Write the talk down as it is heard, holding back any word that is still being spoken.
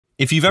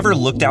If you've ever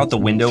looked out the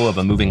window of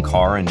a moving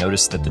car and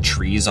noticed that the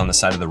trees on the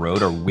side of the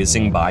road are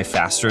whizzing by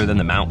faster than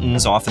the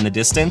mountains off in the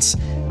distance,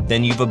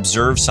 then you've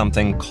observed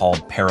something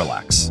called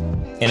parallax.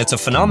 And it's a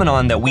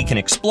phenomenon that we can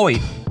exploit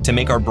to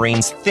make our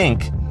brains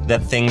think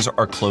that things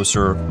are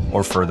closer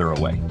or further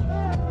away.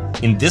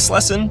 In this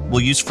lesson,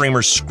 we'll use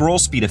Framer's scroll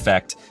speed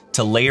effect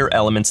to layer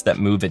elements that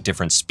move at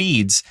different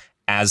speeds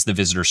as the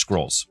visitor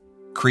scrolls,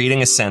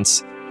 creating a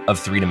sense of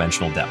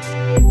three-dimensional depth.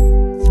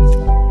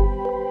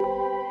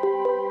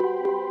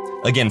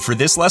 Again, for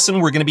this lesson,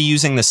 we're going to be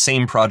using the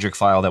same project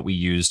file that we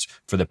used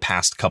for the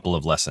past couple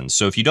of lessons.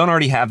 So if you don't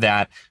already have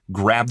that,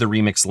 grab the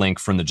remix link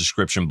from the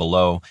description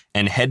below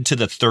and head to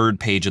the third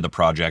page of the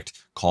project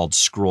called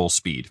Scroll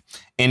Speed.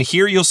 And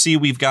here you'll see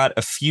we've got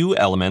a few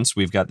elements.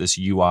 We've got this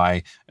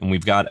UI and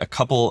we've got a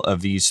couple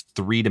of these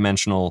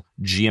three-dimensional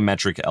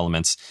geometric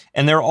elements,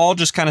 and they're all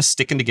just kind of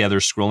sticking together,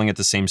 scrolling at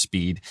the same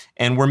speed.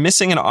 And we're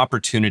missing an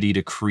opportunity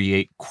to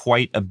create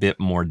quite a bit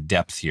more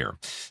depth here.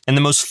 And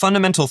the most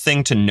fundamental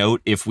thing to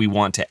note if we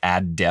want to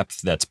add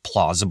depth that's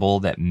plausible,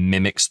 that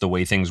mimics the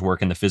way things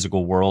work in the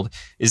physical world,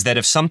 is that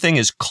if something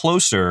is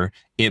closer,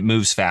 it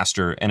moves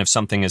faster. And if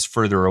something is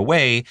further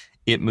away,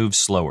 it moves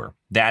slower.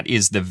 That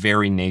is the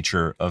very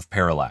nature of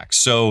parallax.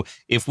 So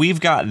if we've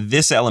got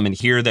this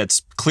element here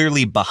that's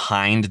clearly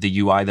behind the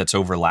UI that's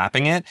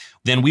overlapping it,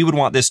 then we would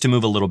want this to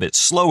move a little bit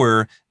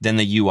slower than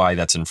the UI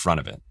that's in front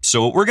of it.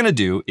 So what we're going to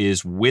do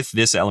is, with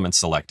this element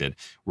selected,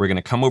 we're going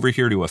to come over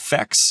here to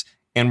Effects,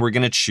 and we're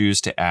going to choose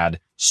to add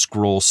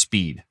Scroll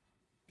Speed.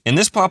 And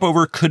this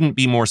popover couldn't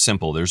be more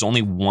simple. There's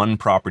only one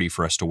property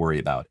for us to worry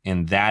about,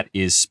 and that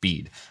is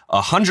speed.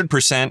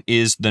 100%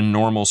 is the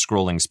normal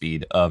scrolling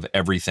speed of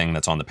everything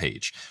that's on the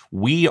page.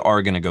 We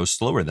are going to go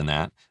slower than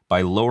that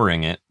by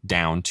lowering it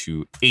down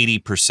to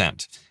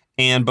 80%.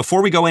 And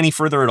before we go any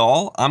further at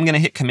all, I'm going to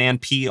hit Command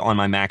P on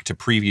my Mac to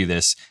preview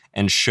this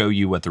and show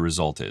you what the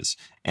result is.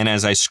 And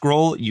as I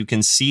scroll, you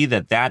can see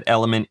that that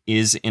element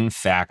is in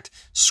fact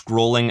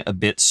scrolling a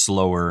bit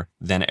slower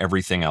than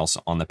everything else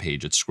on the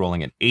page. It's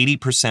scrolling at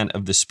 80%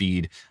 of the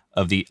speed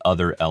of the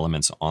other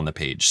elements on the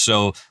page.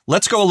 So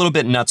let's go a little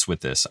bit nuts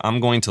with this. I'm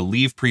going to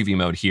leave preview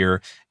mode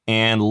here,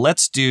 and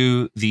let's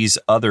do these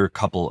other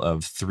couple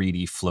of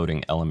 3D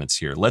floating elements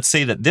here. Let's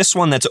say that this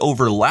one that's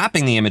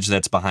overlapping the image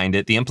that's behind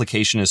it, the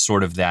implication is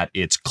sort of that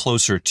it's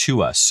closer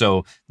to us.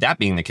 So that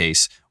being the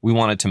case, we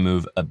want it to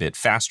move a bit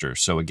faster.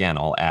 So again,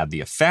 I'll add the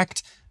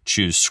effect,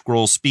 choose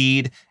scroll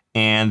speed,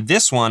 and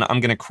this one, I'm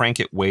gonna crank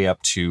it way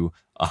up to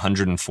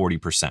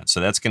 140%. So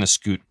that's going to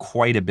scoot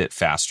quite a bit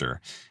faster.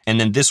 And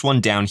then this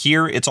one down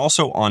here, it's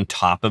also on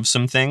top of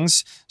some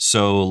things.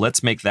 So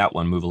let's make that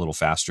one move a little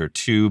faster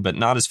too, but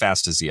not as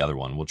fast as the other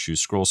one. We'll choose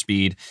scroll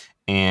speed,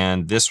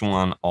 and this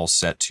one I'll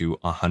set to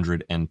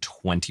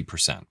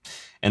 120%.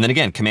 And then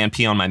again, Command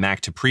P on my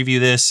Mac to preview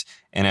this.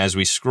 And as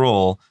we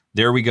scroll,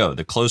 there we go.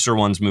 The closer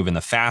one's moving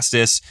the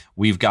fastest.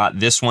 We've got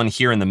this one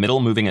here in the middle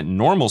moving at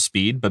normal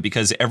speed, but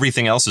because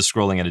everything else is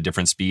scrolling at a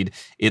different speed,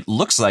 it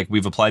looks like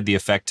we've applied the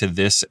effect to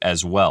this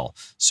as well.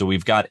 So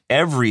we've got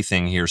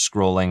everything here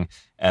scrolling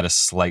at a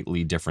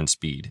slightly different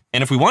speed.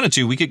 And if we wanted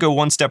to, we could go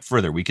one step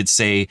further. We could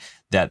say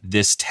that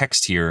this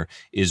text here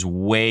is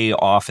way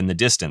off in the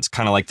distance,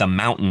 kind of like the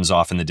mountains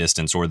off in the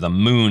distance or the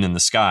moon in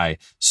the sky.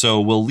 So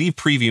we'll leave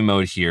preview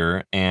mode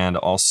here, and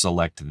I'll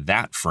select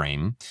that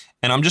frame.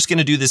 And I'm just going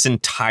to do this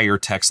entire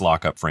text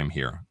lockup frame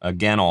here.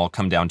 Again, I'll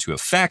come down to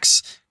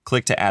Effects,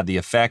 click to add the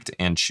effect,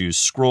 and choose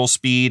Scroll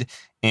Speed.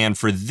 And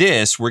for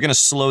this, we're going to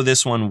slow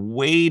this one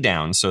way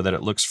down so that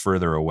it looks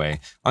further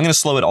away. I'm going to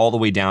slow it all the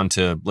way down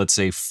to, let's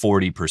say,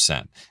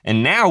 40%.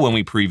 And now when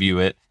we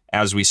preview it,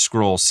 as we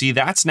scroll, see,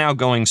 that's now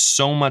going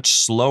so much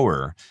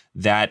slower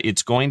that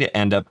it's going to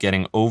end up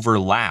getting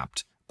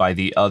overlapped by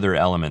the other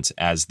elements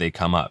as they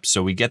come up.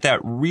 So we get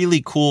that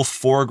really cool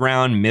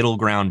foreground, middle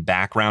ground,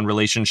 background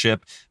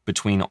relationship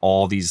between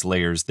all these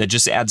layers that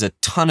just adds a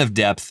ton of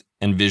depth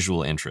and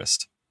visual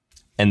interest.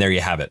 And there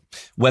you have it.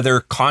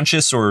 Whether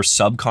conscious or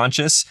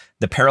subconscious,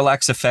 the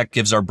parallax effect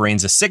gives our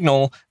brains a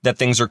signal that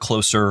things are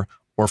closer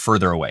or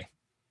further away.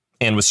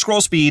 And with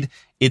scroll speed,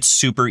 it's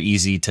super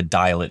easy to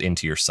dial it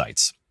into your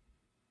sights.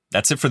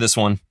 That's it for this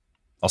one.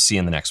 I'll see you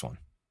in the next one.